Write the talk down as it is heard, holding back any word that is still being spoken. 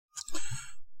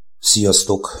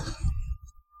Sziasztok,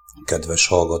 kedves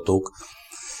hallgatók!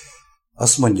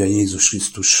 Azt mondja Jézus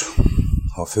Krisztus,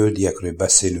 ha a földiekről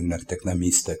beszélünk, nektek nem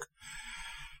hisztek,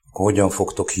 akkor hogyan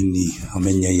fogtok hinni a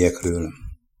mennyeiekről?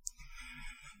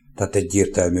 Tehát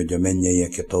egyértelmű, hogy a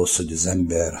mennyeieket ahhoz, hogy az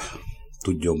ember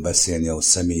tudjon beszélni, ahhoz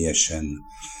személyesen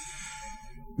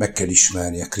meg kell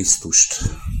ismerje Krisztust,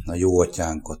 a jó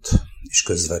atyánkat, és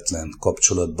közvetlen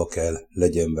kapcsolatba kell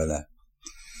legyen vele.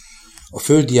 A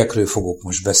földiekről fogok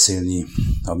most beszélni,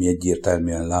 ami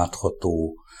egyértelműen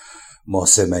látható ma a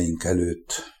szemeink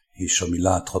előtt, és ami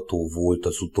látható volt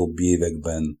az utóbbi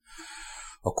években,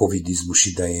 a covidizmus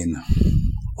idején.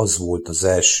 Az volt az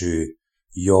első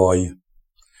jaj,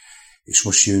 és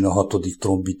most jön a hatodik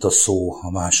trombita szó,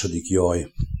 a másadik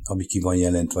jaj, ami ki van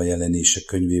jelentve a jelenések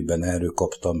könyvében, erről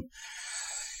kaptam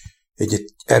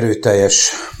egy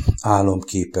erőteljes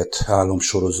álomképet,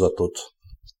 álomsorozatot,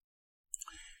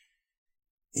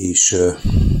 és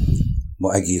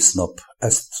ma egész nap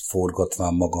ezt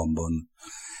forgatván magamban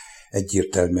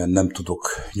egyértelműen nem tudok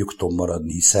nyugton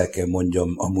maradni, hisz el kell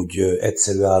mondjam, amúgy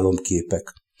egyszerű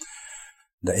álomképek,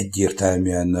 de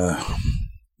egyértelműen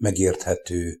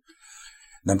megérthető,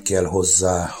 nem kell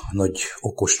hozzá nagy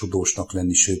okostudósnak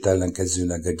lenni, sőt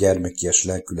ellenkezőleg a gyermekies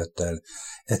lelkülettel,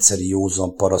 egyszeri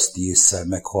józan paraszti ésszel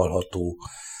meghalható,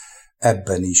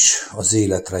 ebben is az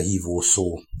életre hívó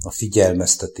szó, a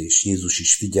figyelmeztetés. Jézus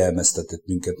is figyelmeztetett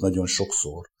minket nagyon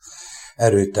sokszor.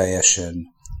 Erőteljesen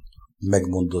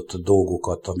megmondott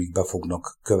dolgokat, amik be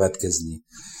fognak következni.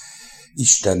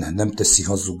 Isten nem teszi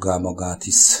hazuggá magát,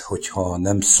 hisz hogyha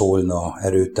nem szólna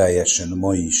erőteljesen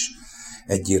ma is,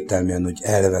 egyértelműen, hogy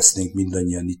elvesznénk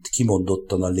mindannyian. Itt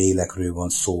kimondottan a lélekről van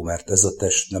szó, mert ez a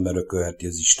test nem örökölheti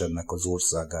az Istennek az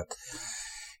országát,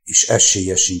 és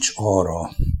esélye sincs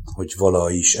arra, hogy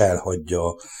vala is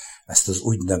elhagyja ezt az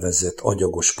úgynevezett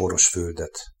agyagos poros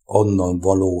földet. Onnan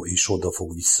való, és oda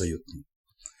fog visszajutni.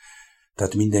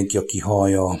 Tehát mindenki, aki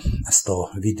hallja ezt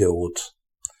a videót,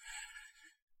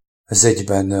 ez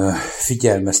egyben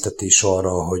figyelmeztetés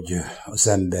arra, hogy az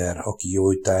ember, aki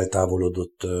jót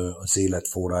eltávolodott az élet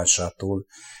forrásától,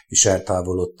 és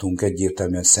eltávolodtunk,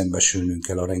 egyértelműen szembesülnünk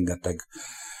kell a rengeteg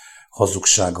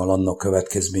hazugsággal, annak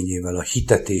következményével, a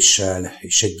hitetéssel,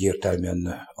 és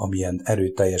egyértelműen, amilyen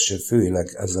erőteljesen,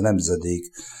 főleg ez a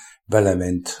nemzedék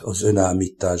belement az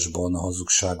önállításban, a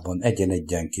hazugságban,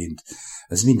 egyenként.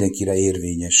 Ez mindenkire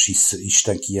érvényes, hisz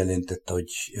Isten kijelentette,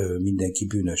 hogy mindenki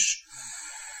bűnös.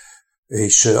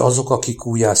 És azok, akik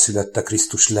újjászülettek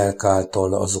Krisztus lelk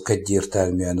által, azok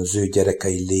egyértelműen az ő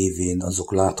gyerekei lévén,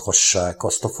 azok láthassák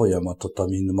azt a folyamatot,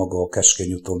 amin maga a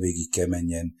keskeny úton végig kell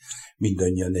menjen,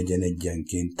 mindannyian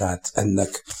egyenként. Tehát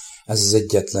ennek ez az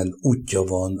egyetlen útja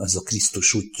van, ez a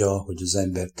Krisztus útja, hogy az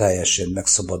ember teljesen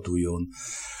megszabaduljon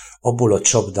abból a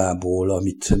csapdából,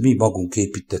 amit mi magunk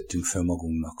építettünk fel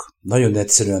magunknak. Nagyon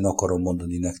egyszerűen akarom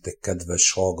mondani nektek,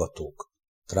 kedves hallgatók,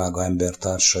 drága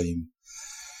embertársaim,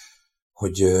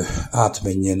 hogy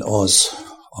átmenjen az,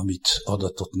 amit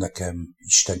adatott nekem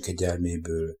Isten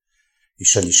kegyelméből,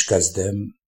 és el is kezdem,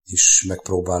 és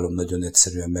megpróbálom nagyon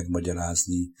egyszerűen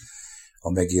megmagyarázni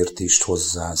a megértést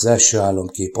hozzá. Az első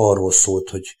álomkép arról szólt,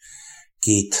 hogy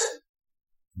két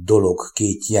dolog,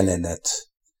 két jelenet,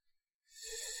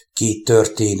 két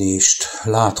történést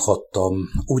láthattam,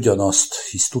 ugyanazt,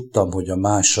 hisz tudtam, hogy a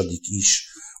második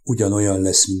is ugyanolyan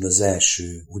lesz, mint az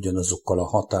első, ugyanazokkal a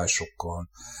hatásokkal,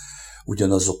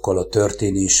 ugyanazokkal a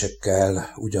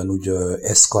történésekkel, ugyanúgy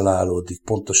eszkalálódik,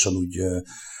 pontosan úgy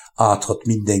áthat,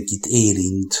 mindenkit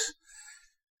érint,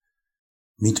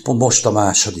 mint most a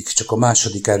második, csak a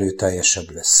második erőteljesebb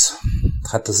lesz.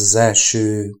 Hát az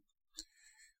első,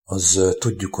 az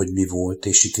tudjuk, hogy mi volt,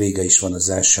 és itt vége is van az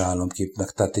első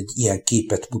álomképnek, tehát egy ilyen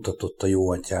képet mutatott a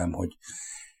jó atyám, hogy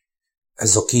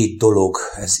ez a két dolog,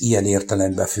 ez ilyen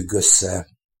értelemben függ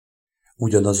össze,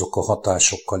 ugyanazok a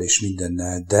hatásokkal és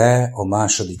mindennel, de a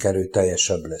második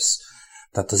erőteljesebb lesz.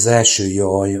 Tehát az első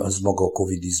jaj, az maga a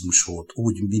covidizmus volt.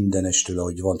 Úgy mindenestől,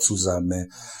 ahogy van Cuzánme,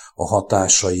 a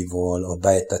hatásaival, a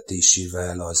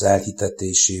beetetésével, az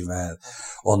elhitetésével,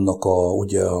 annak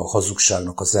ugye a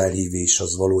hazugságnak az elhívés,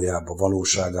 az valójában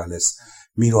valóságá lesz.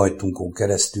 Mi rajtunkon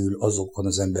keresztül, azokon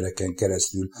az embereken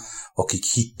keresztül, akik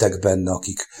hittek benne,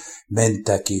 akik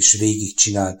mentek és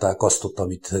végigcsinálták azt,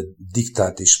 amit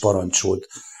diktált és parancsolt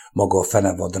maga a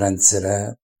fenevad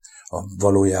rendszere.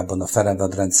 Valójában a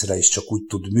fenevad rendszere is csak úgy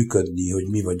tud működni, hogy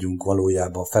mi vagyunk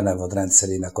valójában a fenevad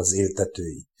rendszerének az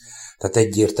éltetői. Tehát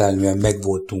egyértelműen meg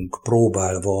voltunk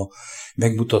próbálva,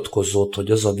 megmutatkozott,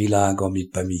 hogy az a világ,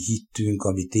 amit mi hittünk,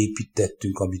 amit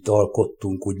építettünk, amit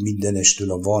alkottunk, úgy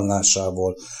mindenestől a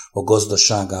vallásával, a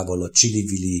gazdaságával, a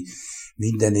csili-vili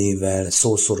mindenével,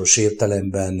 szószoros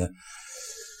értelemben,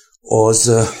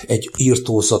 az egy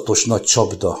irtózatos nagy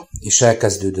csapda, és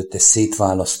elkezdődött egy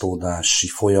szétválasztódási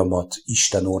folyamat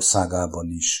Isten országában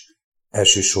is.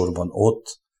 Elsősorban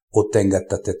ott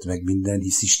engedtetett meg minden,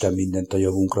 hisz Isten mindent a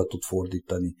javunkra tud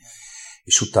fordítani,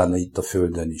 és utána itt a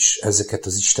földön is. Ezeket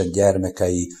az Isten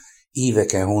gyermekei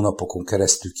éveken, hónapokon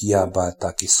keresztül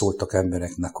kiábálták, és szóltak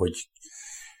embereknek, hogy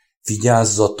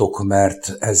vigyázzatok,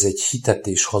 mert ez egy hitet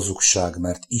és hazugság,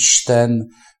 mert Isten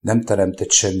nem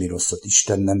teremtett semmi rosszat,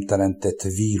 Isten nem teremtett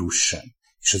vírus sem.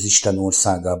 És az Isten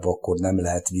országában akkor nem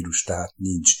lehet vírus, tehát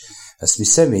nincs. Ezt mi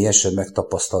személyesen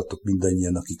megtapasztaltuk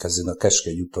mindannyian, akik ezen a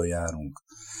keskeny úton járunk.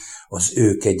 Az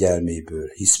ő kegyelméből,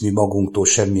 hisz mi magunktól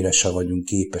semmire se vagyunk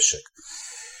képesek.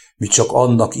 Mi csak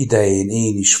annak idején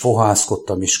én is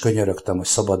fohászkodtam és könyörögtem, hogy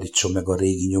szabadítson meg a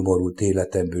régi nyomorult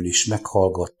életemből, és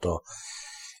meghallgatta,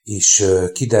 és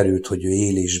kiderült, hogy ő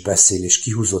él és beszél, és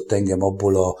kihúzott engem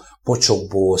abból a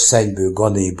mocsokból, szennyből,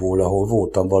 ganéból, ahol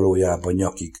voltam valójában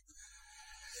nyakig.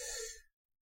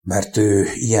 Mert ő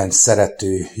ilyen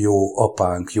szerető, jó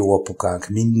apánk, jó apukánk,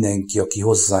 mindenki, aki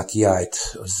hozzá kiállt,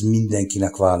 az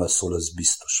mindenkinek válaszol, az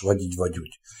biztos, vagy így, vagy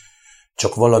úgy.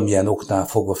 Csak valamilyen oknál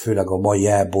fogva, főleg a mai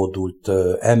elbódult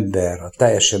ember, a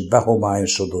teljesen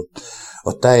behomályosodott,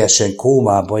 a teljesen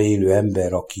kómába élő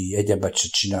ember, aki egyebet se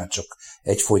csinál, csak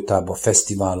egyfolytában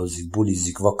fesztiválozik,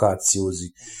 bulizik,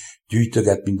 vakációzik,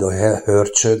 gyűjtöget, mint a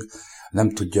hörcsög,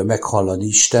 nem tudja meghallani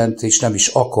Istent, és nem is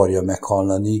akarja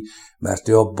meghallani, mert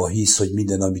ő abba hisz, hogy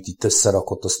minden, amit itt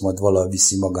összerakott, azt majd valahogy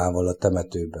viszi magával a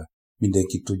temetőbe.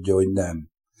 Mindenki tudja, hogy nem.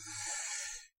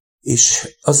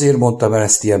 És azért mondtam el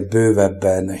ezt ilyen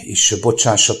bővebben, és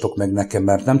bocsássatok meg nekem,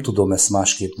 mert nem tudom ezt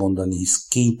másképp mondani, hisz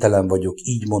kénytelen vagyok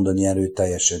így mondani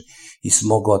erőteljesen, hisz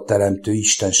maga a teremtő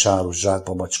Isten sáros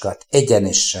zsákba macskát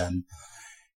egyenesen,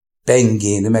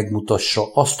 pengén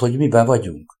megmutassa azt, hogy miben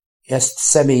vagyunk. Ezt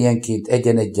személyenként,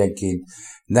 egyenként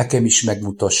nekem is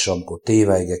megmutassa, amikor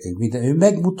tévejgekünk, minden, ő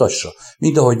megmutassa,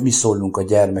 mindahogy mi szólunk a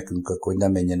gyermekünknek, hogy ne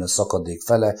menjen a szakadék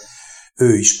fele,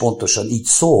 ő is pontosan így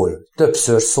szól,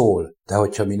 többször szól, de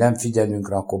hogyha mi nem figyelünk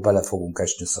rá, akkor bele fogunk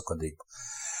esni a szakadékba.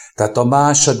 Tehát a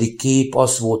második kép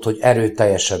az volt, hogy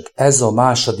erőteljesebb. Ez a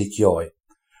másadik jaj.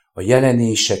 A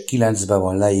jelenések 9-ben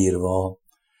van leírva,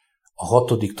 a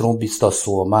hatodik trombita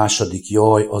szó, a második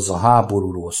jaj, az a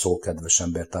háborúról szól, kedves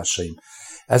embertársaim.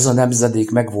 Ez a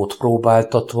nemzedék meg volt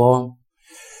próbáltatva,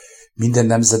 minden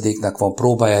nemzedéknek van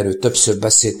próbája, erről többször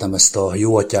beszéltem, ezt a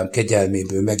jóatyám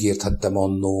kegyelméből megérthettem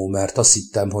annó, mert azt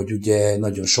hittem, hogy ugye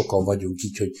nagyon sokan vagyunk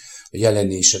így, hogy a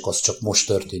jelenések az csak most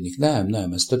történik.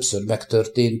 Nem, ez többször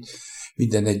megtörtént,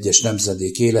 minden egyes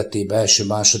nemzedék életében,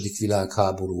 első-második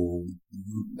világháború,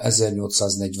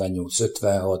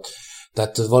 1848-56,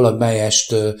 tehát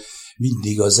valamelyest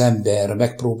mindig az ember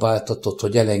megpróbáltatott,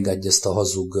 hogy elengedje ezt a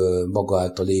hazug maga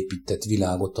által épített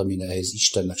világot, aminehez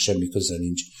Istennek semmi köze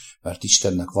nincs, mert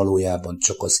Istennek valójában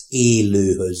csak az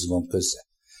élőhöz van köze.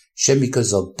 Semmi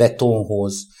köze a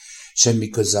betonhoz, semmi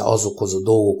köze azokhoz a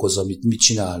dolgokhoz, amit mi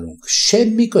csinálunk.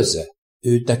 Semmi köze.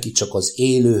 Ő neki csak az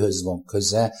élőhöz van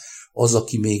köze, az,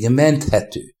 aki még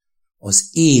menthető, az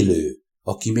élő,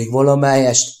 aki még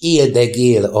valamelyest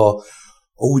éldegél,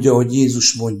 úgy, ahogy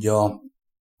Jézus mondja,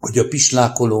 hogy a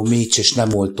pislákoló mécses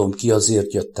nem oltom ki,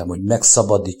 azért jöttem, hogy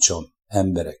megszabadítsam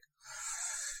emberek.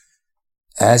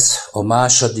 Ez a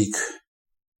második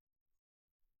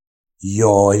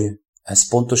jaj, ez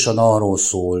pontosan arról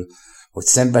szól, hogy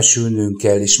szembesülnünk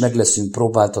kell, és meg leszünk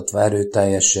próbáltatva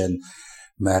erőteljesen,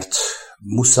 mert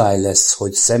muszáj lesz,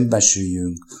 hogy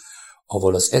szembesüljünk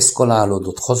avval az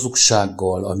eszkalálódott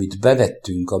hazugsággal, amit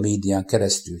bevettünk a médián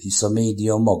keresztül, hisz a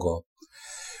média maga,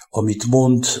 amit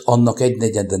mond, annak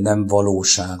egynegyede nem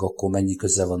valóság, akkor mennyi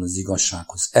köze van az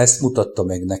igazsághoz. Ezt mutatta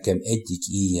meg nekem egyik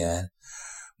éjjel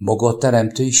maga a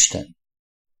teremtő Isten.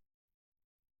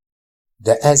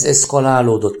 De ez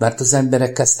eszkalálódott, mert az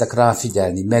emberek kezdtek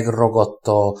ráfigyelni,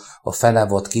 megragadta a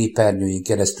felevat képernyőin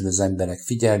keresztül az emberek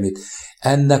figyelmét.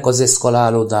 Ennek az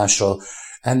eszkalálódása,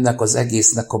 ennek az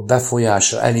egésznek a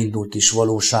befolyása elindult és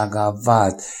valóságá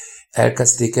vált.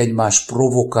 Elkezdték egymást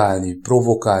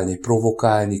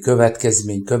provokálni,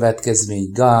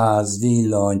 következmény, gáz,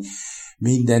 villany,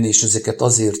 minden, és ezeket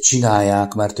azért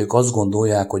csinálják, mert ők azt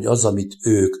gondolják, hogy az, amit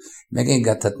ők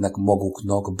megengedhetnek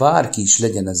maguknak, bárki is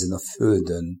legyen ezen a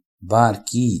földön,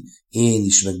 bárki, én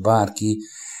is, meg bárki,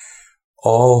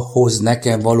 ahhoz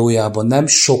nekem valójában nem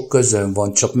sok közön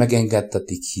van, csak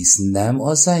megengedhetik, hisz nem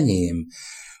az enyém,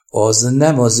 az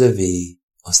nem az övé,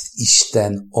 azt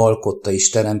Isten alkotta és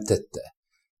teremtette.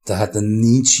 Tehát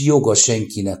nincs joga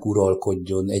senkinek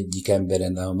uralkodjon egyik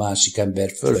emberen a másik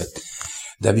ember fölött.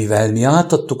 De mivel mi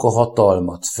átadtuk a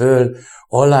hatalmat,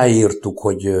 aláírtuk,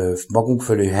 hogy magunk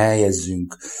fölé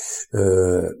helyezzünk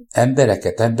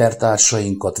embereket,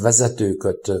 embertársainkat,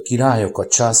 vezetőket,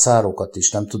 királyokat, császárokat,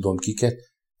 és nem tudom kiket,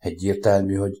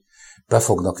 egyértelmű, hogy be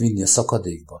fognak vinni a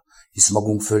szakadékba. Hisz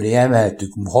magunk fölé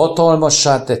emeltük,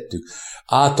 hatalmassá tettük,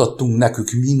 átadtunk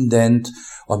nekük mindent,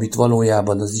 amit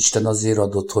valójában az Isten azért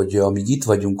adott, hogy amíg itt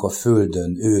vagyunk a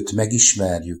földön, őt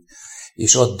megismerjük,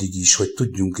 és addig is, hogy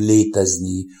tudjunk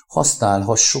létezni,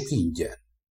 használhassuk ingyen.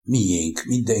 Miénk,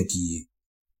 mindenkié.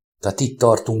 Tehát itt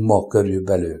tartunk ma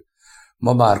körülbelül.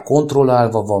 Ma már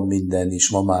kontrollálva van minden, és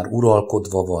ma már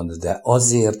uralkodva van, de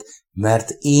azért,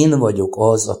 mert én vagyok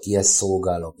az, aki ezt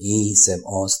szolgálom. Én hiszem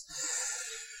azt,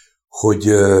 hogy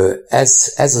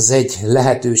ez az egy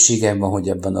lehetőségem van, hogy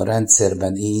ebben a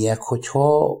rendszerben éljek,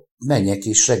 hogyha menjek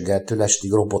és reggeltől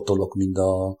estig robotolok,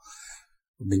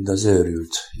 mint az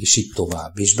őrült, és így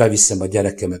tovább. És beviszem a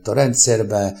gyerekemet a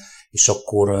rendszerbe, és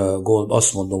akkor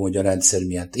azt mondom, hogy a rendszer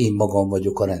miatt én magam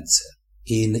vagyok a rendszer.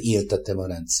 Én éltetem a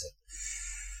rendszer.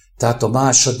 Tehát a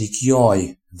másadik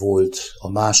jaj volt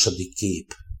a második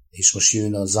kép, és most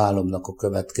jön az álomnak a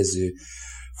következő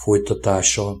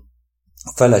folytatása.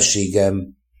 A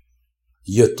feleségem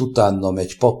jött utánam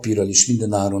egy papírral, és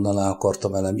mindenáron alá akarta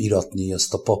velem iratni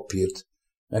azt a papírt.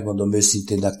 Megmondom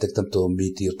őszintén nektek, nem tudom,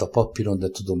 mit írt a papíron, de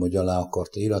tudom, hogy alá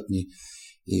akarta iratni,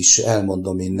 és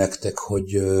elmondom én nektek,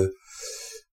 hogy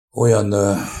olyan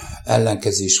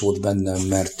ellenkezés volt bennem,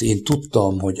 mert én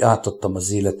tudtam, hogy átadtam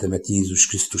az életemet Jézus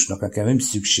Krisztusnak, nekem nem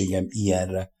szükségem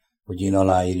ilyenre, hogy én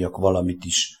aláírjak valamit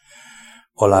is,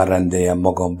 alárendeljem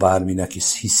magam bárminek,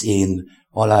 hisz én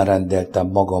alárendeltem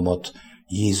magamat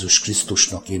Jézus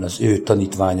Krisztusnak, én az ő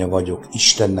tanítványa vagyok,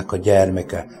 Istennek a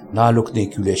gyermeke, náluk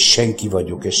nélkül egy senki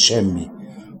vagyok, ez semmi.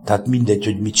 Tehát mindegy,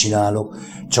 hogy mit csinálok,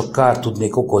 csak kárt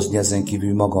tudnék okozni ezen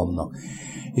kívül magamnak.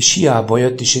 És hiába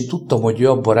jött, és én tudtam, hogy ő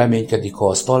abban reménykedik, ha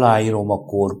azt aláírom,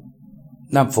 akkor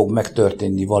nem fog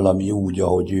megtörténni valami úgy,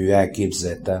 ahogy ő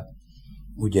elképzelte.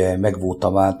 Ugye meg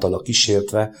voltam általa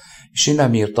kísértve, és én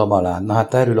nem írtam alá. Na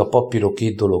hát erről a papírok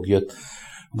 2 dolog jött.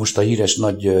 Most a híres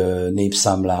nagy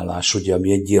népszámlálás, ugye,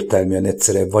 ami egyértelműen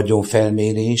egyszerűen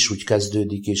vagyonfelmérés, úgy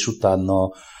kezdődik, és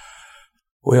utána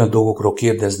olyan dolgokról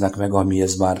kérdeznek meg,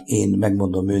 amihez már én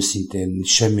megmondom őszintén,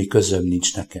 semmi közöm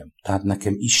nincs nekem. Tehát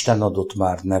nekem Isten adott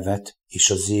már nevet, és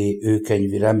az ő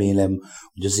könyv, remélem,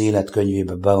 hogy az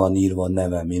életkönyvébe be van írva a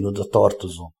nevem, én oda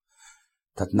tartozom.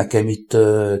 Tehát nekem itt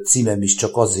címem is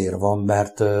csak azért van,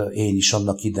 mert én is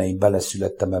annak idején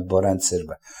beleszülettem ebbe a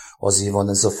rendszerbe. Azért van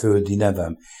ez a földi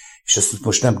nevem. És ezt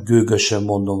most nem gőgösen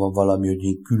mondom valami, hogy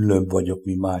én különb vagyok,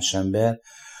 mint más ember,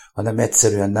 hanem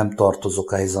egyszerűen nem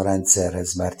tartozok ehhez a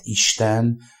rendszerhez, mert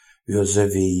Isten, ő az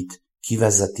övéit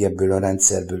kivezeti ebből a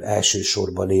rendszerből,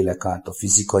 elsősorban lélek által,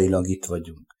 fizikailag itt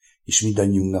vagyunk, és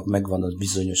mindannyiunknak megvan az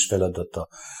bizonyos feladata,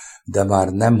 de már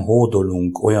nem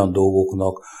hódolunk olyan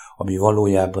dolgoknak, ami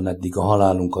valójában eddig a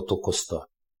halálunkat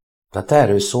okozta. Tehát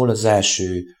erről szól az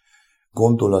első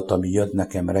gondolat, ami jött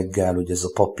nekem reggel, hogy ez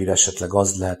a papír esetleg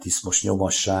az lehet, hisz most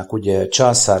nyomassák. Ugye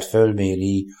császár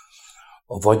fölméri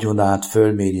a vagyonát,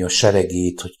 fölméri a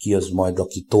seregét, hogy ki az majd,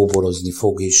 aki tóborozni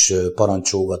fog és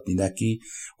parancsolgatni neki,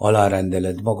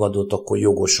 alárendeled magadot, akkor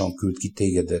jogosan küld ki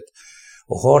tégedet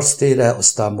a harctérre,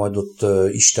 aztán majd ott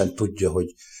Isten tudja,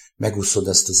 hogy megúszod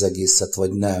ezt az egészet,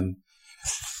 vagy nem.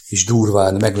 És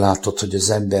durván meglátod, hogy az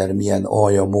ember milyen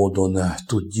alja módon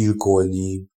tud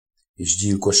gyilkolni, és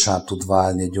gyilkossá tud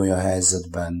válni egy olyan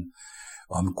helyzetben,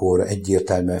 amikor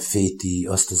egyértelműen féti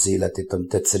azt az életét,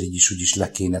 amit egyszer így is úgy is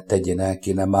le kéne tegyen, el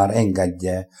kéne már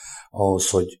engedje ahhoz,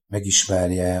 hogy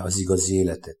megismerje az igazi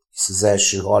életet. Hisz az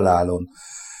első halálon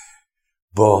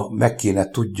meg kéne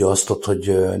tudja azt,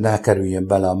 hogy ne kerüljön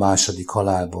bele a második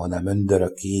halálba, hanem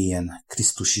öndörökké éljen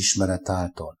Krisztus ismeret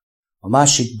által. A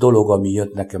másik dolog, ami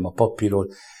jött nekem a papírról,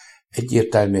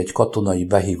 egyértelmű egy katonai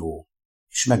behívó.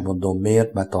 És megmondom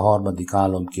miért, mert a harmadik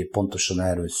álomkép pontosan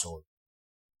erről szól.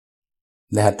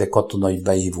 Lehet egy katonai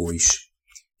behívó is,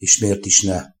 és miért is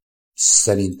ne?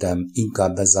 Szerintem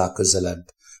inkább ez áll közelebb.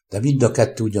 De mind a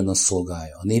kettő ugyanazt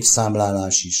szolgálja. A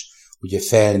népszámlálás is, ugye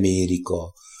felmérik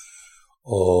a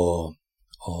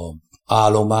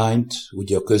állományt,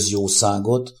 ugye a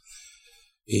közjószágot,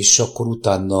 és akkor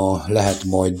utána lehet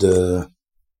majd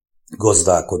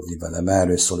gazdálkodni velem.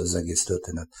 Erről szól az egész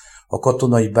történet. A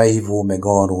katonai behívó meg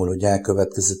arról, hogy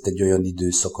elkövetkezett egy olyan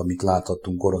időszak, amit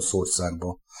láthattunk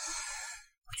Oroszországban,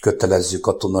 hogy kötelező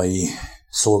katonai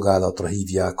szolgálatra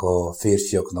hívják a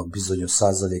férfiaknak bizonyos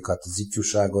százalékát, az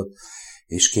ifjúságot,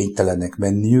 és kénytelenek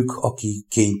menniük. Aki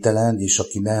kénytelen, és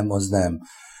aki nem, az nem.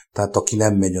 Tehát aki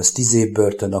nem megy, az 10 év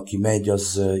börtön, aki megy,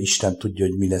 az Isten tudja,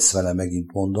 hogy mi lesz vele,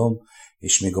 megint mondom.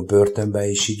 és még a börtönben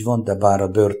is így van, de bár a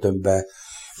börtönben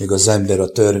még az ember a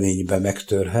törvényben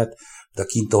megtörhet, de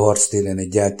kint a harctéren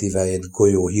egy eltévejedt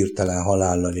golyó hirtelen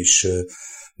halállal is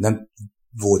nem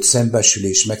volt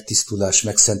szembesülés, megtisztulás,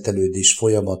 megszentelődés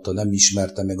folyamata, nem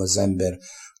ismerte meg az ember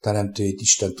teremtőjét,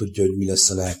 Isten tudja, hogy mi lesz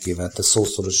a lelkével. Tehát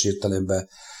szószoros értelemben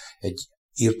egy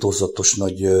irtózatos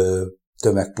nagy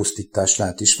tömegpusztítást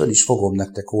lát, és fel is fogom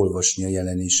nektek olvasni a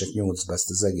Jelenések 8-ba ezt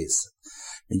az egészet.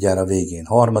 Mindjárt a végén.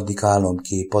 Harmadik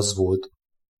álomkép az volt,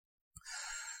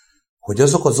 hogy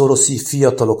azok az orosz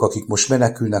fiatalok, akik most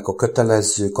menekülnek a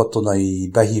kötelező katonai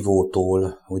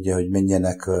behívótól, ugye, hogy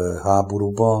menjenek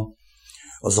háborúba,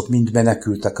 azok mind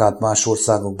menekültek át más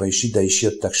országokba, és ide is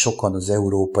jöttek sokan az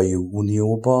Európai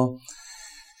Unióba.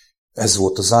 Ez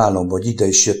volt az álom, hogy ide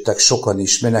is jöttek sokan,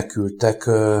 és menekültek,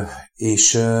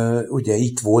 és ugye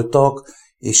itt voltak,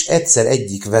 és egyszer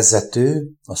egyik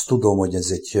vezető, azt tudom, hogy ez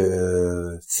egy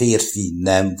férfi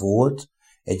nem volt,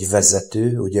 egy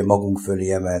vezető, ugye magunk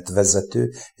fölé emelt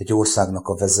vezető, egy országnak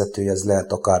a vezetője, ez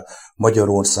lehet akár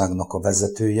Magyarországnak a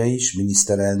vezetője is,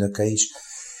 miniszterelnöke is,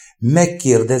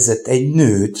 megkérdezett egy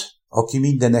nőt, aki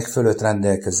mindenek fölött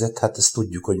rendelkezett, hát ezt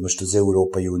tudjuk, hogy most az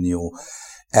Európai Unió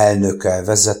elnöke,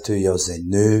 vezetője az egy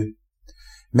nő,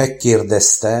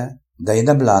 megkérdezte, de én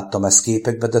nem láttam ezt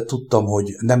képekbe, de tudtam,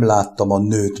 hogy nem láttam a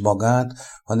nőt magát,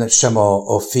 hanem sem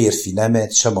a férfi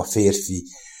nemet, sem a férfi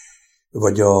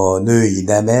vagy a női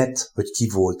nemet, hogy ki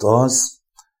volt az,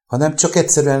 hanem csak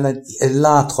egyszerűen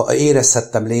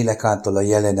érezhettem lélek által a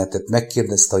jelenetet,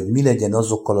 megkérdezte, hogy mi legyen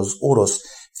azokkal az orosz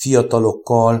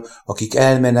fiatalokkal, akik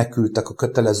elmenekültek a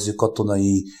kötelező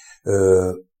katonai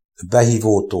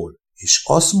behívótól. És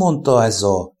azt mondta ez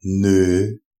a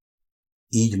nő,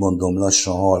 így mondom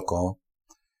lassan halka,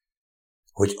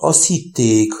 hogy azt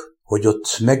hitték, hogy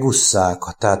ott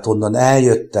megusszák, tehát onnan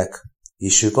eljöttek,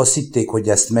 és ők azt hitték, hogy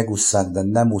ezt megusszák, de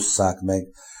nem usszák meg,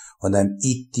 hanem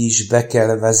itt is be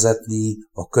kell vezetni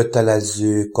a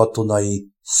kötelező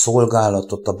katonai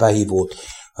szolgálatot, a behívót.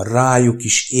 Rájuk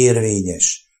is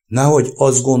érvényes. Nehogy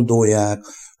azt gondolják,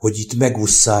 hogy itt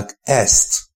megusszák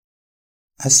ezt.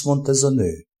 Ezt mondta ez a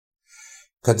nő.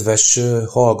 Kedves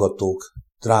hallgatók,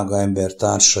 drága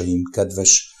embertársaim,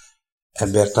 kedves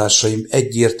embertársaim,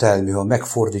 egyértelmű, ha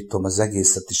megfordítom az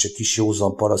egészet, és egy kis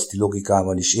józan paraszti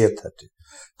logikával is érthető.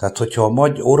 Tehát, hogyha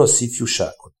a orosz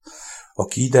ifjúságot,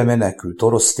 aki ide menekült,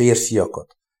 orosz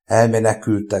férfiakat,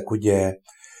 elmenekültek ugye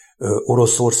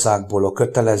Oroszországból a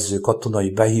kötelező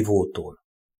katonai behívótól,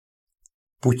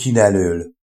 Putyin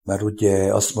elől, mert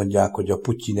ugye azt mondják, hogy a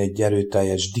Putyin egy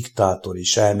erőteljes diktátor,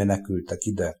 és elmenekültek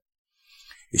ide,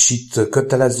 és itt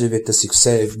kötelezővé teszik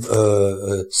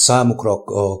számukra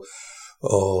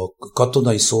a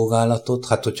katonai szolgálatot,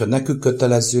 hát hogyha nekünk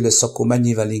kötelező lesz, akkor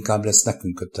mennyivel inkább lesz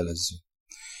nekünk kötelező.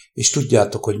 És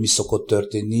tudjátok, hogy mi szokott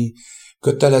történni,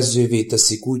 kötelezővé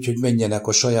teszik úgy, hogy menjenek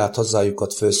a saját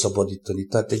hazájukat felszabadítani.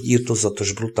 Tehát egy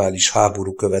irtózatos, brutális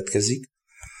háború következik.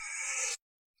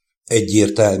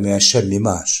 Egyértelműen semmi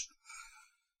más.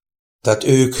 Tehát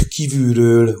ők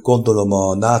kívülről, gondolom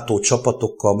a NATO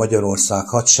csapatokkal, Magyarország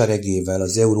hadseregével,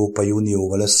 az Európai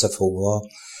Unióval összefogva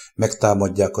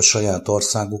megtámadják a saját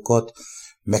országukat,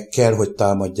 meg kell, hogy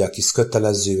támadják, hisz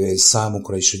kötelezővé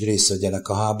számukra is, hogy részt vegyenek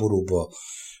a háborúba.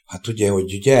 Hát ugye,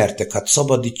 hogy gyertek, hát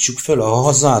szabadítsuk fel a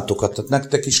hazátokat, tehát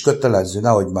nektek is kötelező,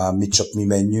 nehogy már mi csak mi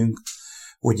menjünk.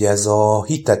 Ugye ez a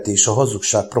hitetés, a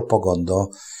hazugság propaganda,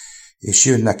 és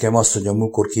jön nekem azt, hogy a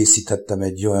múltkor készítettem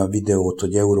egy olyan videót,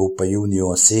 hogy Európai Unió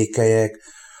a székelyek,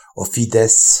 a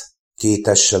Fidesz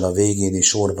 2 S-sel a végén,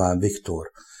 és Orbán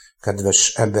Viktor.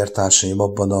 Kedves embertársaim,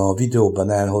 abban a videóban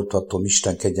elhozhatom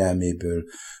Isten kegyelméből,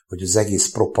 hogy az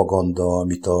egész propaganda,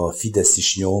 amit a Fidesz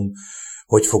is nyom,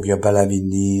 hogy fogja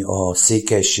belevinni a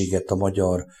székelységet, a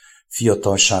magyar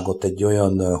fiatalságot egy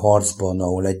olyan harcban,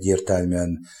 ahol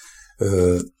egyértelműen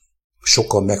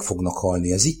sokan meg fognak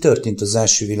halni. Ez így történt az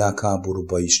első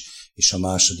világháborúban is, és a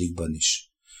másodikban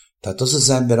is. Tehát az az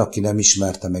ember, aki nem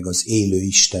ismerte meg az élő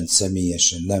Istent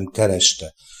személyesen, nem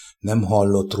kereste, nem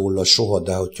hallott róla soha,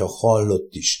 de hogyha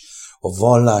hallott is, a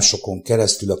vallásokon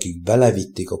keresztül, akik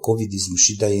belevitték a covidizmus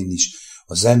idején is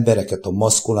az embereket a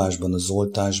maszkolásban, az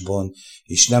oltásban,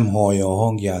 és nem hallja a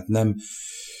hangját, nem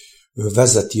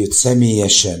vezeti őt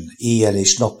személyesen, éjjel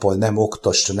és nappal nem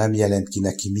oktassa, nem jelent ki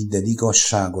neki minden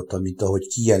igazságot, amit ahogy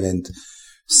kijelent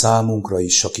számunkra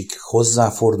is, akik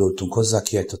hozzáfordultunk,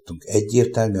 hozzákiáltottunk,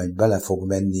 egyértelműen, hogy bele fog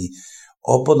menni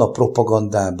abban a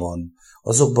propagandában,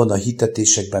 azokban a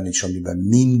hitetésekben is, amiben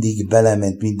mindig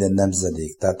belement minden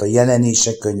nemzedék. Tehát a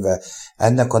Jelenések könyve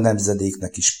ennek a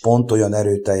nemzedéknek is pont olyan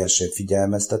erőteljesebb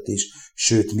figyelmeztetés,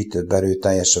 sőt, mi több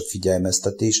erőteljesebb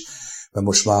figyelmeztetés, mert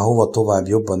most már hova tovább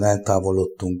jobban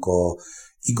eltávolodtunk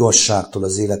igazságtól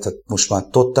az életet. Most már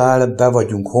totál be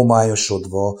vagyunk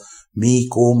homályosodva, mély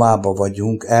kómába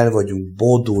vagyunk, el vagyunk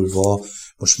bódulva,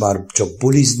 most már csak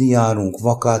bulizni járunk,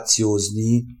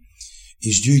 vakációzni,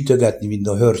 és gyűjtögetni, mint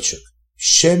a hörcsök.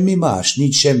 Semmi más,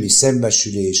 nincs semmi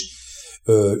szembesülés,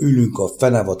 ülünk a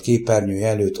fenevad képernyő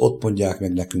előtt, ott mondják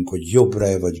meg nekünk, hogy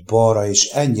jobbra vagy balra, és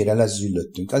ennyire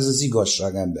lezüllöttünk. Ez az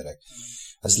igazság, emberek.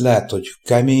 Ez lehet, hogy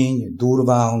kemény,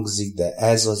 durván hangzik, de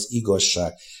ez az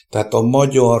igazság. Tehát a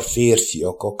magyar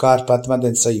férfiak, a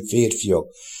kárpát-medencei férfiak,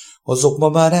 azok ma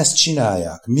már ezt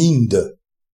csinálják.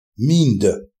 Mind.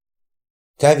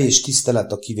 Kevés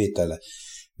tisztelet a kivétele.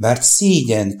 Mert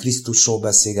szégyen Krisztusról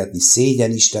beszélgetni,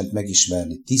 szégyen Istent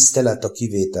megismerni, tisztelet a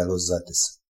kivétel,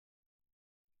 hozzáteszem.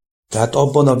 Tehát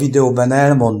abban a videóban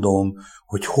elmondom,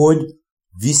 hogy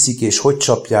viszik és hogy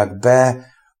csapják be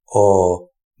a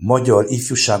magyar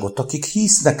ifjúságot, akik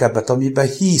hisznek ebbet, amiben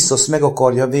hisz, azt meg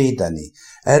akarja védeni.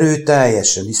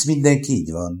 Erőteljesen, hisz mindenki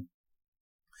így van.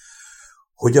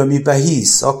 Hogy amiben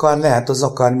hisz, akár lehet az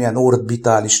akármilyen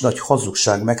orbitális nagy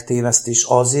hazugság megtévesztés,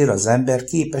 azért az ember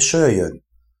képes öljön.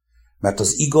 Mert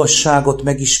az igazságot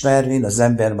megismervén az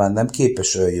ember már nem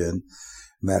képes öljön,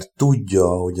 mert tudja,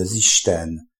 hogy az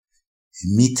Isten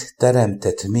mit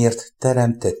teremtett, miért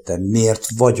teremtette, miért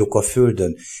vagyok a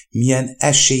földön, milyen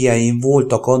esélyeim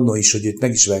voltak anno is, hogy őt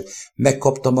megismerjek.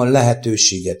 Megkaptam a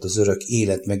lehetőséget az örök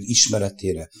élet meg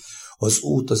ismeretére, az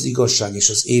út, az igazság és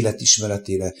az élet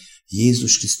ismeretére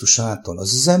Jézus Krisztus által.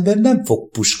 Az ember nem fog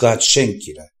puskát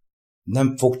senkire,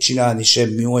 nem fog csinálni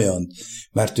semmi olyan,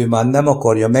 mert ő már nem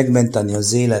akarja megmenteni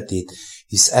az életét,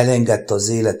 hisz elengedte az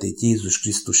életét Jézus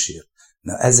Krisztusért.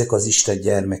 Na, ezek az Isten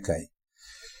gyermekei.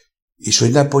 És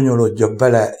hogy ne bonyolodjak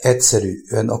bele,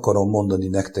 egyszerűen akarom mondani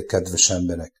nektek, kedves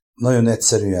emberek. Nagyon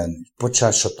egyszerűen,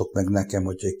 bocsássatok meg nekem,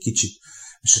 hogy egy kicsit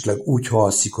esetleg úgy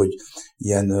halszik, hogy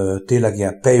tényleg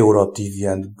ilyen pejoratív,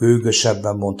 ilyen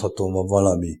gőgösebben mondhatom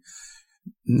valami.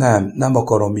 Nem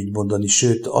akarom így mondani,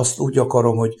 sőt, azt úgy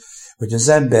akarom, hogy az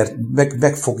ember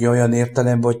megfogja olyan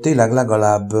értelemben, hogy tényleg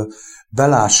legalább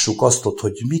belássuk azt,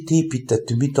 hogy mit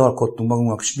építettünk, mit alkottunk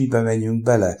magunknak, és mibe menjünk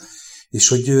bele. És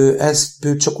hogy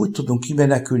ezt csak úgy tudunk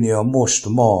kimenekülni a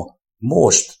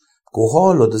most, akkor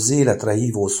hallod az életre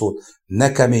hívó szót,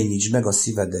 ne keményíts meg a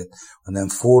szívedet, hanem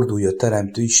fordulj a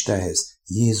Teremtő Istenhez,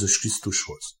 Jézus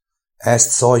Krisztushoz. Ezt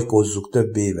szajkozzuk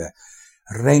több éve.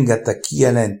 Rengeteg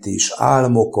kijelentés,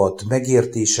 álmokat,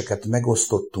 megértéseket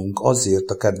megosztottunk azért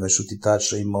a kedves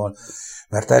utitársaimmal,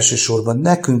 mert elsősorban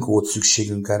nekünk volt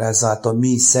szükségünk erre, ezáltal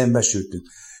mi szembesültünk.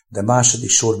 De második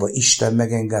sorban Isten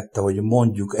megengedte, hogy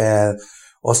mondjuk el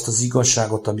azt az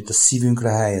igazságot, amit a szívünkre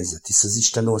helyezett, hisz az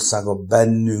Isten országa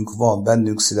bennünk van,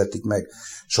 bennünk születik meg,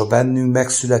 és ha bennünk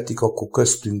megszületik, akkor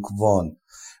köztünk van.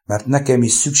 Mert nekem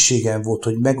is szükségem volt,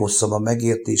 hogy megosszam a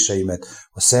megértéseimet,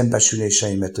 a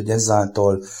szembesüléseimet, hogy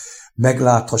ezáltal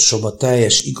megláthassam a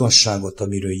teljes igazságot,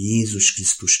 amiről Jézus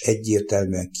Krisztus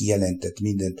egyértelműen kijelentett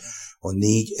mindent a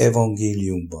 4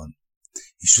 evangéliumban.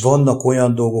 És vannak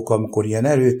olyan dolgok, amikor ilyen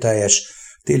erőteljes,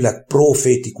 tényleg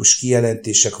profétikus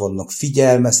kijelentések vannak,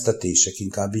 figyelmeztetések,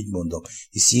 inkább így mondom,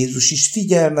 hisz Jézus is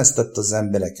figyelmeztette az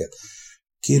embereket.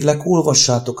 Kérlek,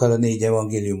 olvassátok el a 4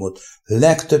 evangéliumot,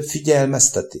 legtöbb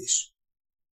figyelmeztetés,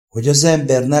 hogy az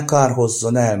ember ne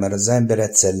kárhozzon el, mert az ember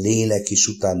egyszer lélek is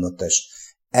utána test.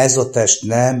 Ez a test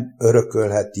nem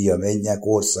örökölheti a mennyek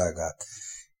országát.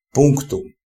 Punktum.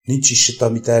 Nincs is itt,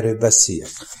 amit erről beszéljek.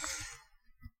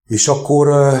 És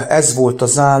akkor ez volt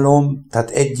az álom, tehát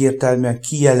egyértelműen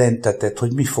kijelentetett,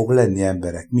 hogy mi fog lenni,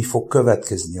 emberek, mi fog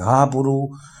következni. A háború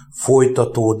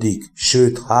folytatódik,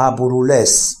 sőt háború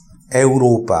lesz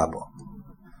Európában.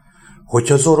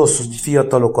 Hogyha az orosz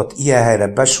fiatalokat ilyen helyre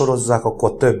besorozzák,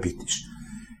 akkor többit is.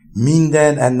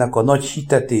 Minden ennek a nagy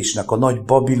hitetésnek, a nagy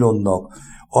Babilonnak,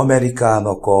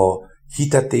 Amerikának a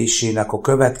hitetésének a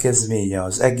következménye,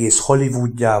 az egész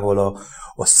Hollywoodjával,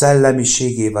 a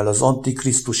szellemiségével, az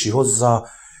antikrisztusi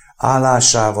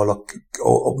hozzáállásával,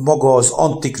 maga az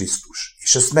antikrisztus.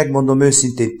 És ezt megmondom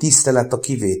őszintén, tisztelet a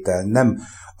kivétel, nem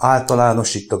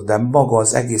általánosítok, de maga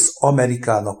az egész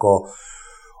Amerikának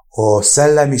a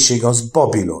szellemiség az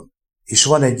Babilon. És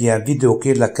van egy ilyen videó,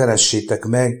 kérlek, keressétek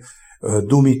meg,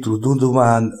 Dumitru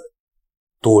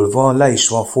Dudumántól van, le is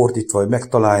van fordítva, hogy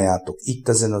megtaláljátok itt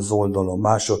ezen az oldalon,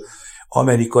 másod,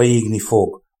 Amerika égni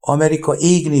fog. Amerika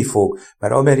égni fog,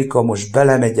 mert Amerika most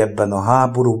belemegy ebben a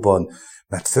háborúban,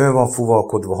 mert föl van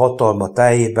fuvalkodva, hatalma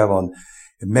tájébe van,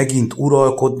 megint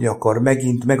uralkodni akar,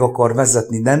 megint meg akar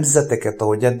vezetni nemzeteket,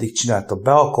 ahogy eddig csinálta,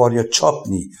 be akarja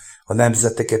csapni a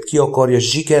nemzeteket, ki akarja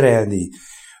zsigerelni,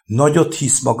 nagyot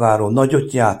hisz magáról,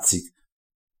 nagyot játszik.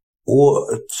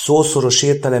 Szószoros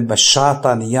értelemben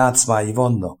sátáni játszmái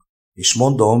vannak. És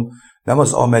mondom, nem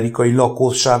az amerikai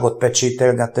lakosságot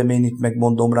pecsételgetem én itt,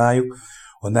 megmondom rájuk,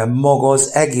 hanem maga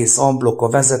az egész amblok a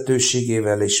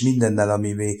vezetőségével és mindennel,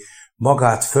 ami még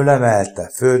magát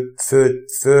fölemelte,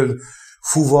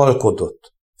 fölfuvalkodott.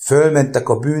 Fölmentek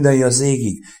a bűnei az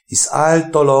égig, hisz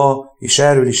általa, és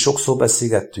erről is sokszor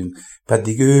beszélgettünk,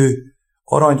 pedig ő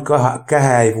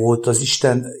aranykehely volt az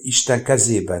Isten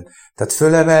kezében. Tehát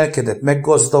fölemelkedett,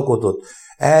 meggazdagodott,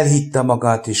 elhitte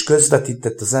magát, és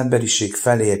közvetített az emberiség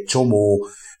felé egy csomó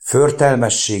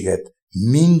förtelmességet,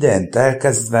 mindent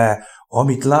elkezdve,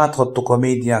 amit láthattok a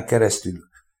médián keresztül,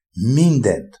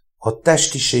 mindent, a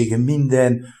testiség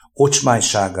minden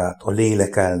ocsmányságát a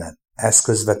lélek ellen. Ezt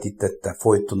közvetítette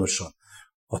folytonosan.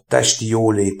 A testi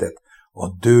jólétet, a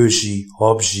dőzsi,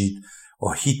 habzsit,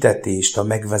 a hitetést, a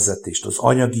megvezetést, az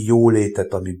anyagi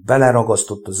jólétet, ami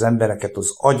beleragasztott az embereket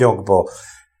az agyakba,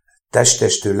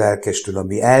 testestől, lelkestől,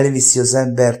 ami elviszi az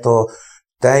embert a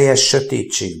teljes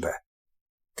sötétségbe.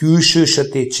 Külső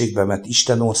sötétségbe, mert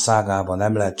Isten országába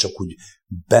nem lehet csak úgy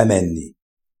bemenni.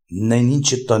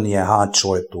 Nincs itt ilyen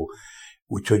hátsajtó.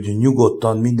 Úgyhogy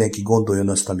nyugodtan mindenki gondoljon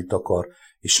azt, amit akar.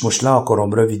 És most le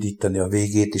akarom rövidíteni a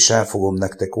végét, és el fogom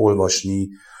nektek olvasni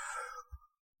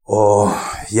a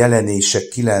jelenések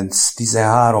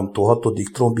 9.13-tól 6.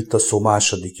 trombita szó,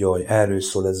 másadik jaj. Erről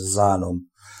szól ez az álom,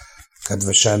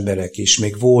 kedves emberek. És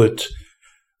még volt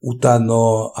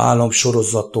utána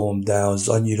álomsorozatom, de az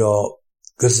annyira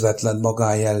közvetlen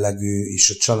magánjellegű, és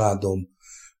a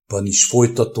családomban is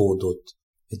folytatódott.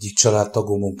 Egyik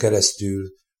családtagomon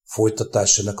keresztül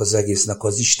folytatás ennek az egésznek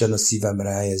az Isten a szívemre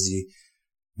helyezi,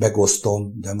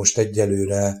 megosztom, de most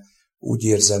egyelőre úgy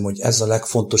érzem, hogy ez a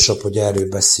legfontosabb, hogy erről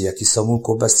beszéljek, hiszen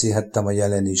amikor beszélhettem a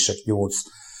jelenések 8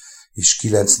 és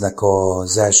 9-nek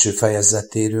az első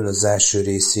fejezetéről, az első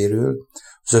részéről,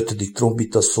 az 5.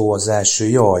 trombita szó, az első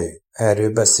jaj,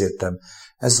 erről beszéltem.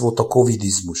 Ez volt a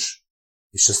covidizmus.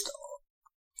 És ezt,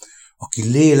 aki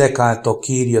lélek által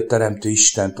kéri a teremtő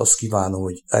Istent, azt kívánom,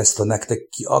 hogy ezt a nektek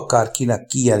akárkinek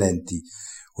kijelenti,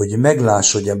 hogy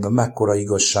megláss, hogy ebben mekkora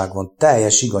igazság van,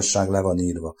 teljes igazság le van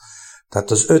írva.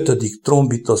 Tehát az 5.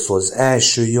 trombita szó, az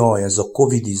első jaj, ez a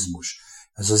covidizmus,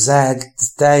 ez az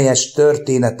teljes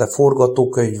története,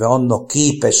 forgatókönyve annak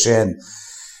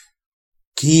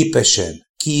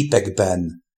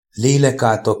képekben, lélek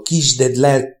által kisded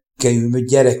lelkejű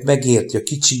gyerek megérti, a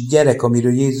kicsi gyerek,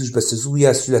 amiről Jézus beszél, az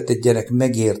újjászületett gyerek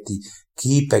megérti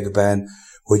képekben,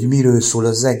 hogy miről szól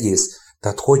az egész.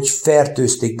 Tehát hogy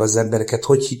fertőzték be az embereket,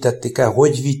 hogy hitették el,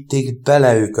 hogy vitték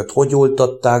bele őket, hogy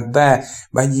oltatták be,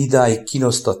 mennyi idáig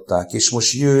kínosztatták. És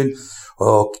most jön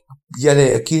a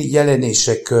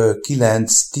jelenések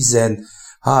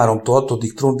 9.13-tól 6.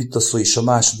 trombita szó és a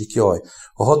második jaj.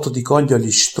 A 6. angyal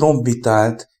is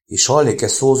trombitált, és hallék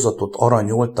szózatot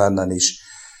arany oltárnán is,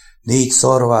 négy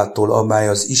szarvától, amely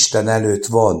az Isten előtt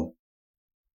van.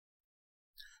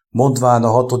 Mondván a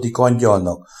 6.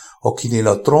 angyalnak, akinél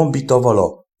a trombita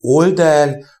vala, old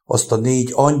el azt a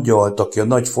 4 angyalt, aki a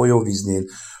nagy folyóvíznél,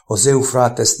 az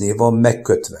Eufrátesznél van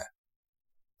megkötve.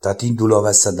 Tehát indul a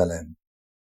veszedelem.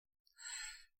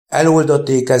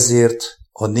 Eloldaték ezért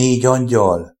a 4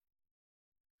 angyal,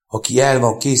 aki el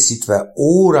van készítve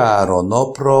órára,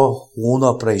 napra,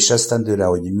 hónapra és esztendőre,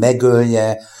 hogy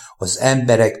megölje az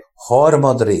emberek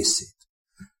harmad részét.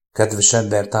 Kedves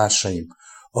embertársaim,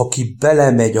 aki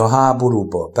belemegy a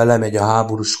háborúba, belemegy a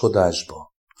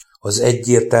háborúskodásba, az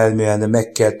egyértelműen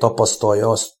meg kell tapasztalja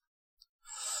azt,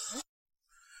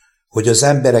 hogy az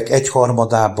emberek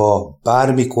egyharmadába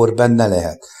bármikor benne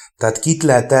lehet. Tehát kit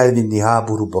lehet elvinni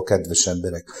háborúba, kedves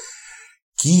emberek?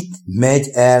 Kit megy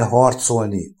el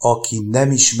harcolni, aki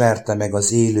nem ismerte meg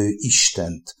az élő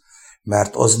Istent,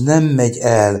 mert az nem megy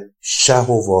el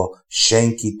sehova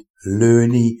senkit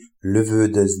lőni,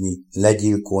 lövöldözni,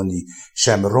 legyilkolni,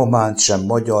 sem románt, sem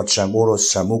magyart, sem orosz,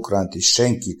 sem ukránt és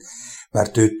senkit,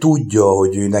 mert ő tudja,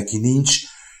 hogy ő neki nincs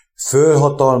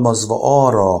fölhatalmazva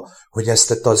arra, hogy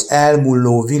ezt az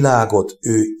elmulló világot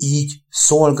ő így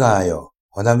szolgálja,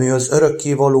 hanem ő az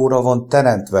örökkévalóra van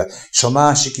teremtve, és a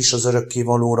másik is az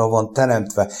örökkévalóra van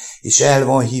teremtve, és el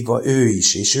van hívva ő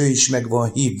is, és ő is meg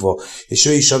van hívva, és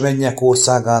ő is a mennyek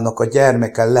országának a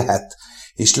gyermeke lehet,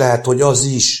 és lehet, hogy az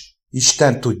is,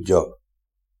 Isten tudja.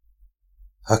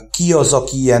 Hát ki az,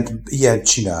 aki ilyen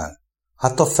csinál?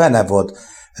 Hát a fenevad,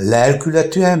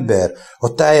 lelkületű ember,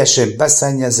 a teljesen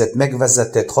beszennyezett,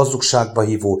 megvezetett, hazugságba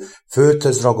hívó,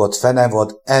 földhöz ragadt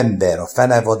fenevad ember, a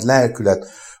fenevad lelkület,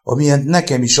 amilyen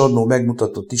nekem is annól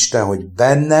megmutatott Isten, hogy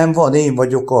bennem van, én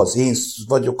vagyok az, én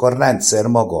vagyok a rendszer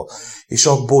maga, és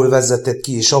abból vezetett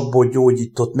ki, és abból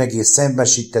gyógyított meg, és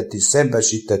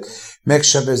szembesített,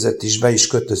 megsebezett, és be is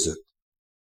kötözött.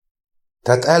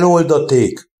 Tehát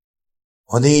eloldaték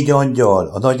a négy angyal,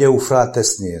 a nagy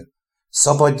Eufrátesznél.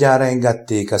 Szabadjára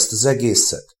engedték ezt az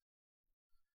egészet.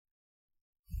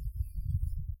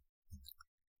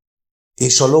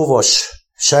 És a lovas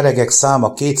seregek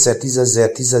száma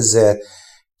 2x10.000,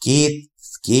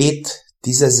 10.000,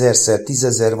 10.000-szer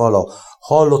 10.000 vala.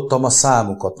 Hallottam a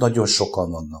számokat, nagyon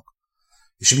sokan vannak.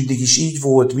 És mindig is így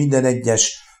volt minden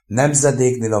egyes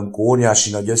nemzedéknél, amikor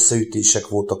óriási nagy összeütések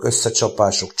voltak,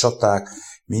 összecsapások, csaták,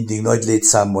 mindig nagy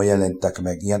létszámmal jelentek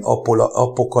meg, ilyen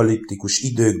apokaliptikus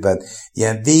időkben,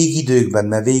 ilyen végidőkben,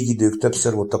 mert végidők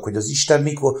többször voltak, hogy az Isten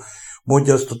mikor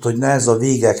mondja azt, hogy ne ez a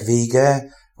végek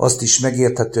vége, azt is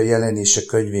megérthető a Jelenések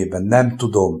könyvében. Nem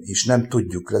tudom, és nem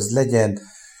tudjuk, ez legyen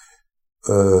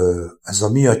ez a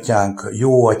mi atyánk,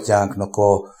 jó atyánknak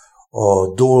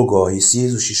a dolga, hisz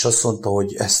Jézus is azt mondta,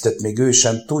 hogy ezt még ő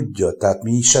sem tudja, tehát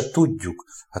mi sem tudjuk.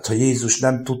 Hát ha Jézus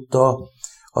nem tudta,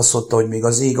 azt mondta, hogy még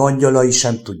az ég angyalai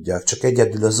sem tudják, csak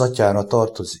egyedül az atyára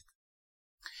tartozik.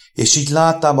 És így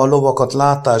látám a lovakat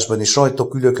látásban, és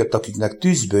rajtok ülőket, akiknek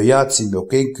tűzből, játszínből,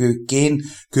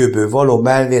 kénkőből való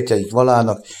melvértjeik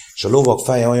valának, és a lovak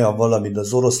feje olyan valami, mint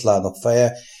az oroszlának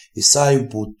feje, és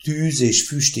szájukból tűz és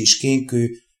füst és kénkő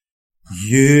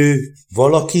jő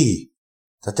valaki.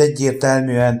 Tehát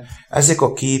egyértelműen ezek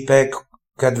a képek,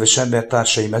 kedves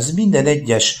embertársaim, ez minden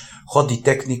egyes hadi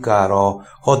technikára,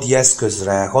 hadi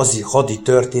eszközre, hadi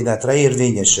történetre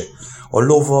érvényesek. A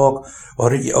lovag,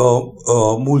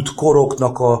 a múlt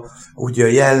koroknak ugye a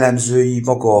jellemzői,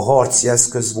 maga a harci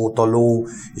eszköz volt a ló,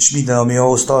 és minden, ami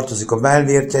ahhoz tartozik. A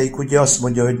melvértjeik, ugye azt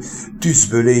mondja, hogy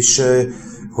tűzből, és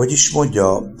hogy is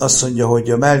mondja? Azt mondja, hogy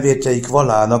a melvértjeik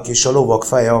valának, és a lovak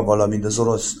feje valamint az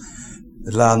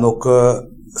oroszlánok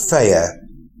feje.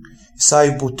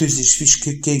 Szájukból tűz és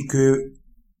fiskénkő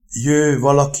jő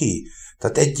valaki.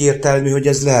 Tehát egyértelmű, hogy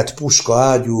ez lehet puska,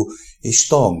 ágyú és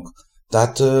tang.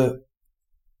 Tehát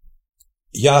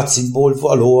játszimból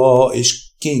való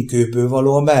és kénkőből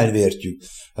való a melvértjük.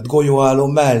 Hát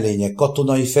golyóálom mellények,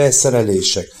 katonai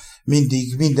felszerelések,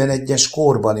 mindig minden egyes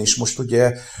korban, és most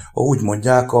ugye, úgy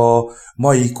mondják, a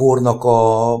mai kornak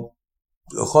a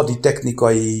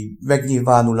haditechnikai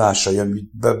megnyilvánulásai,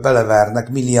 amit belevernek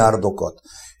milliárdokat,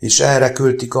 és erre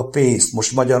költik a pénzt,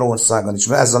 most Magyarországon is,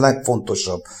 mert ez a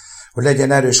legfontosabb, hogy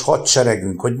legyen erős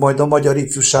hadseregünk, hogy majd a magyar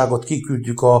ifjúságot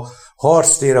kiküldjük a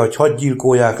harctérre, hogy hadd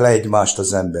gyilkolják le egymást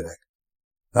az emberek.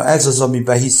 Na ez az,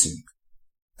 amiben hiszünk.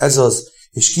 Ez az.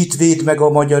 És kit véd meg a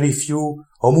magyar ifjú?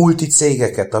 A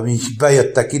multicégeket, amik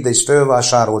bejöttek ide és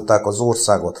felvásárolták az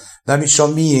országot. Nem is a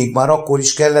miénk, már akkor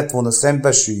is kellett volna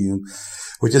szembesüljünk,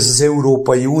 hogy ez az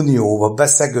Európai Unióval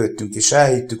beszegődtünk, és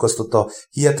elhittük azt ott a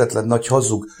hihetetlen nagy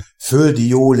hazug földi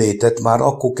jólétet, már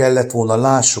akkor kellett volna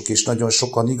lássuk, és nagyon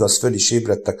sokan igaz, föl is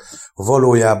ébredtek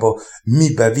valójában,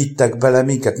 mibe vittek bele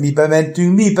minket, mibe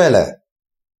mentünk mi bele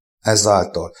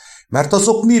ezáltal. Mert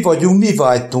azok mi vagyunk, mi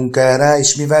vágytunk erre,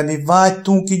 és mivel mi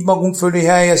vágytunk, így magunk fölé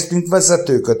helyeztünk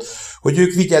vezetőket, hogy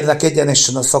ők vigyenek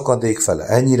egyenesen a szakadék fele.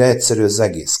 Ennyire egyszerű az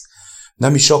egész.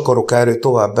 Nem is akarok erről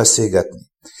tovább beszélgetni.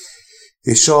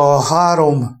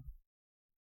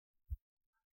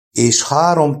 És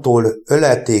háromtól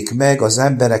öleték meg az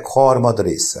emberek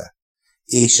harmadrésze.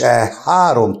 És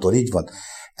háromtól, így van,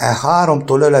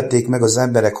 háromtól öleték meg az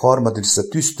emberek harmadrésze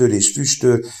tűztől és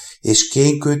füsttől, és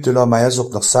kénkőtől, amely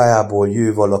azoknak szájából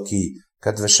jő valaki,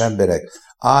 kedves emberek.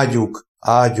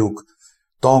 Ágyuk,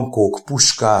 tankok,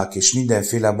 puskák, és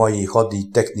mindenféle mai hadi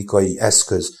technikai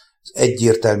eszköz.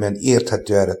 Egyértelműen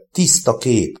érthető erre. Tiszta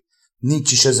kép.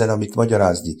 Nincs is ezen, amit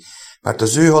magyarázni. Mert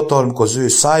az ő hatalmuk az ő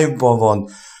szájukban van,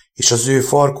 és az ő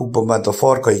farkukban, mert a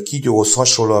farkai kigyóhoz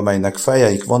hasonló, amelynek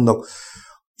fejeik vannak,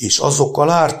 és azokkal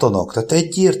ártanak. Tehát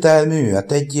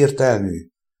egyértelmű.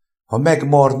 Ha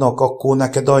megmarnak, akkor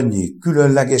neked annyi.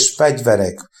 Különleges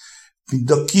fegyverek,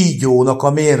 mint a kígyónak a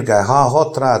mérge,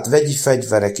 hatrát, vegyi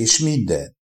fegyverek, és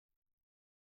minden.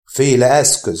 Féle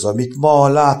eszköz, amit ma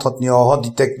láthatni a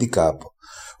haditechnikában.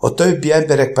 A többi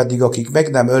emberek pedig, akik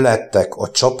meg nem ölettek a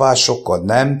csapásokkal,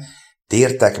 nem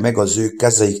tértek meg az ő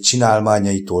kezeik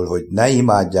csinálmányaitól, hogy ne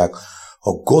imádják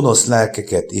a gonosz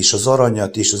lelkeket, és az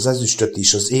aranyat, és az ezüstöt,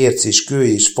 és az érc, és kő,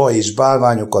 és fa, és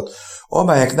bálványokat,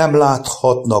 amelyek nem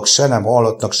láthatnak, se nem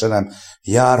hallhatnak, se nem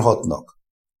járhatnak.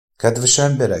 Kedves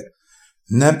emberek,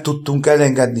 nem tudtunk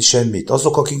elengedni semmit.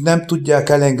 Azok, akik nem tudják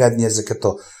elengedni ezeket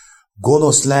a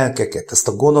gonosz lelkeket, ezt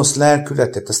a gonosz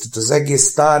lelkületet, ezt az egész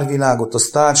sztárvilágot, a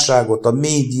sztárságot, a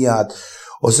médiát,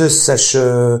 az összes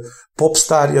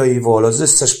popsztárjaival, az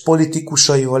összes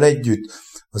politikusaival együtt,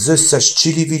 az összes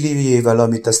csilivilijével,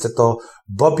 amit ezt a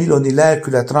babiloni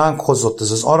lelkület ránk hozott,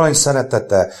 ez az arany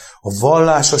szeretete, a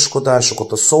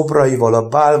vallásoskodásokat, a szobraival, a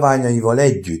bálványaival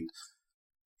együtt.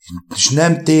 És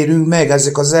nem térünk meg,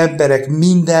 ezek az emberek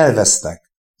mind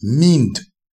elvesznek. Mind.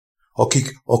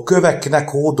 Akik a köveknek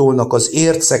hódolnak, az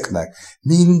érceknek,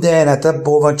 minden, hát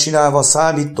ebből van csinálva a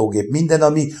számítógép, minden,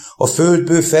 ami a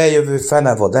földből feljövő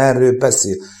fenevad, erről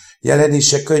beszél.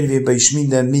 Jelenések könyvében is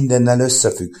mindennel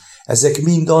összefügg. Ezek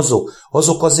mind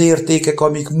azok az értékek,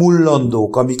 amik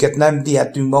mullandók, amiket nem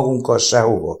vihetünk magunkkal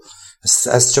sehova.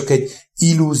 Ez csak egy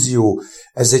illúzió,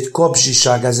 ez egy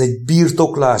kapzsiság, ez egy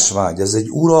birtoklásvágy, ez egy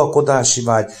uralkodási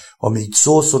vágy, ami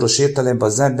szószoros értelemben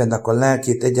az embernek a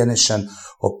lelkét egyenesen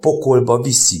a pokolba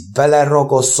viszi,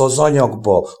 beleragassza az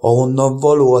anyagba, ahonnan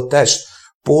való a test,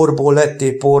 porból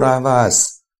lettél, porrá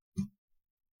válsz.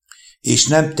 És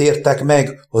nem tértek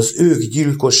meg az ők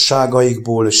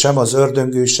gyilkosságaikból, sem az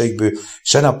ördöngőseikből,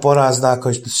 sem a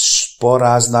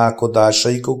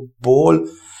paráználkodásaikból,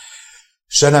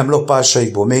 se nem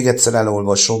lopásaikból. Még egyszer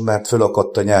elolvasom, mert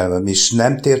fölakadt a nyelvem, és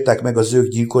nem tértek meg az ők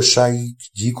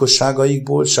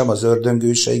gyilkosságaikból, sem az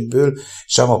ördöngőseikből,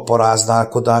 sem a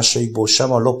paráználkodásaikból,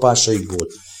 sem a lopásaikból.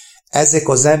 Ezek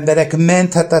az emberek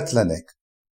menthetetlenek.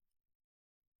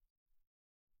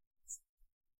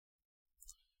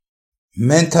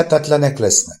 Menthetetlenek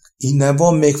lesznek. Innen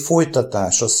van még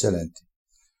folytatás, azt jelenti.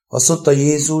 Azt mondta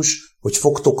Jézus, hogy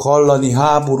fogtok hallani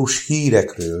háborús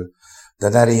hírekről, de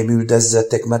ne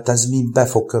rémüldezzetek, mert ez mind be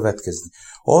fog következni.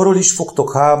 Arról is fogtok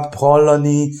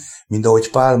hallani, mint ahogy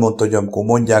Pál mondta, hogy amikor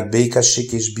mondják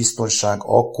békesség és biztonság,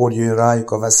 akkor jön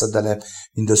rájuk a veszedelem,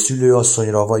 mint a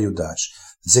szülőasszonyra a vajudás.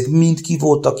 Ezek mind ki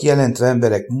voltak jelentve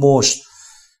emberek most.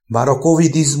 Már a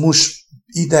covidizmus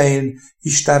idején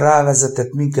Isten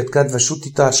rávezetett minket, kedves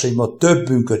utitársaim, a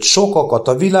többünket, sokakat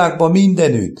a világban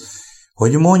mindenütt,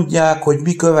 hogy mondják, hogy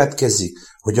mi következik,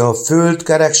 hogy a föld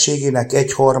kerekségének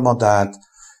 1/3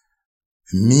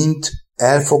 mint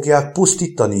el fogják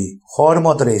pusztítani,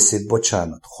 harmad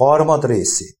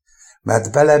részét,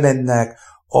 mert belemennek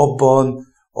abban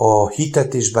a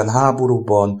hitetésben,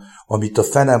 háborúban, amit a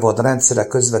fenevad rendszere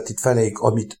közvetít felénk,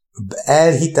 amit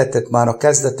elhitetett már a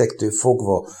kezdetektől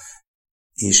fogva,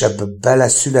 és ebbe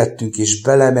beleszülettünk, és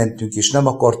belementünk, és nem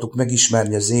akartuk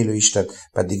megismerni az élő Istent,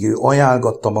 pedig ő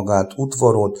ajánlgatta magát,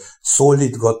 udvarolt,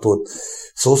 szólítgatott,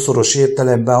 szószoros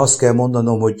értelemben azt kell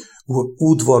mondanom, hogy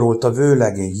udvarolt a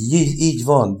vőlegény. Így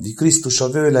van, Krisztus a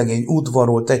vőlegény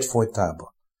udvarolt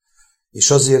egyfolytában.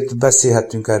 És azért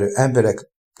beszélhetünk erről,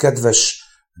 emberek, kedves,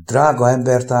 drága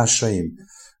embertársaim,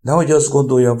 nehogy azt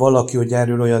gondolja valaki, hogy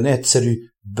erről olyan egyszerű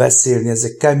beszélni,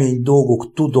 ezek kemény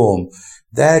dolgok, tudom,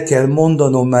 de el kell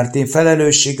mondanom, mert én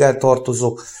felelősséggel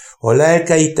tartozok a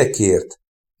lelkeitekért.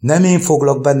 Nem én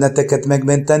foglak benneteket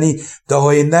megmenteni, de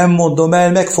ha én nem mondom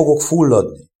el, meg fogok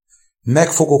fulladni.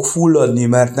 Meg fogok fulladni,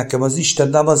 mert nekem az Isten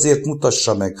nem azért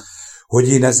mutassa meg, hogy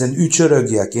én ezen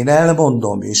ücsörögjek, én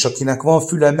elmondom, és akinek van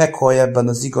füle, meghallja ebben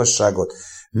az igazságot,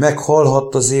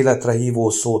 meghallhatta az életre hívó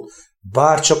szót,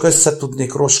 bár csak össze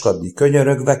tudnék roskadni,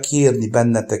 könyörögve kérni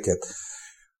benneteket,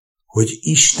 hogy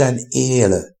Isten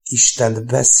él, Isten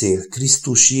beszél,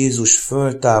 Krisztus Jézus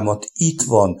föltámad, itt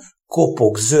van,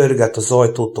 kopog, zörget az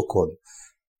ajtótokon.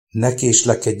 Ne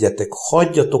késlekedjetek,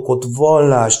 hagyjatok ott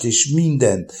vallást és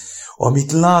mindent,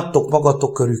 amit láttok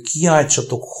magatok körül,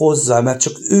 kiáltsatok hozzá, mert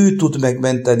csak ő tud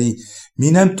megmenteni. Mi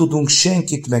nem tudunk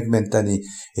senkit megmenteni.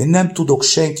 Én nem tudok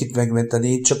senkit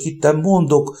megmenteni, én csak itten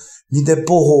mondok minden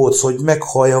bohóc, hogy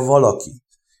meghallja valaki.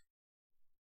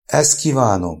 Ezt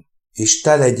kívánom, és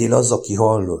te legyél az, aki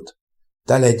hallod.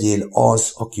 Te legyél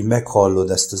az, aki meghallod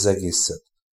ezt az egészet.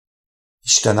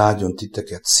 Isten áldjon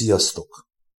titeket, sziasztok!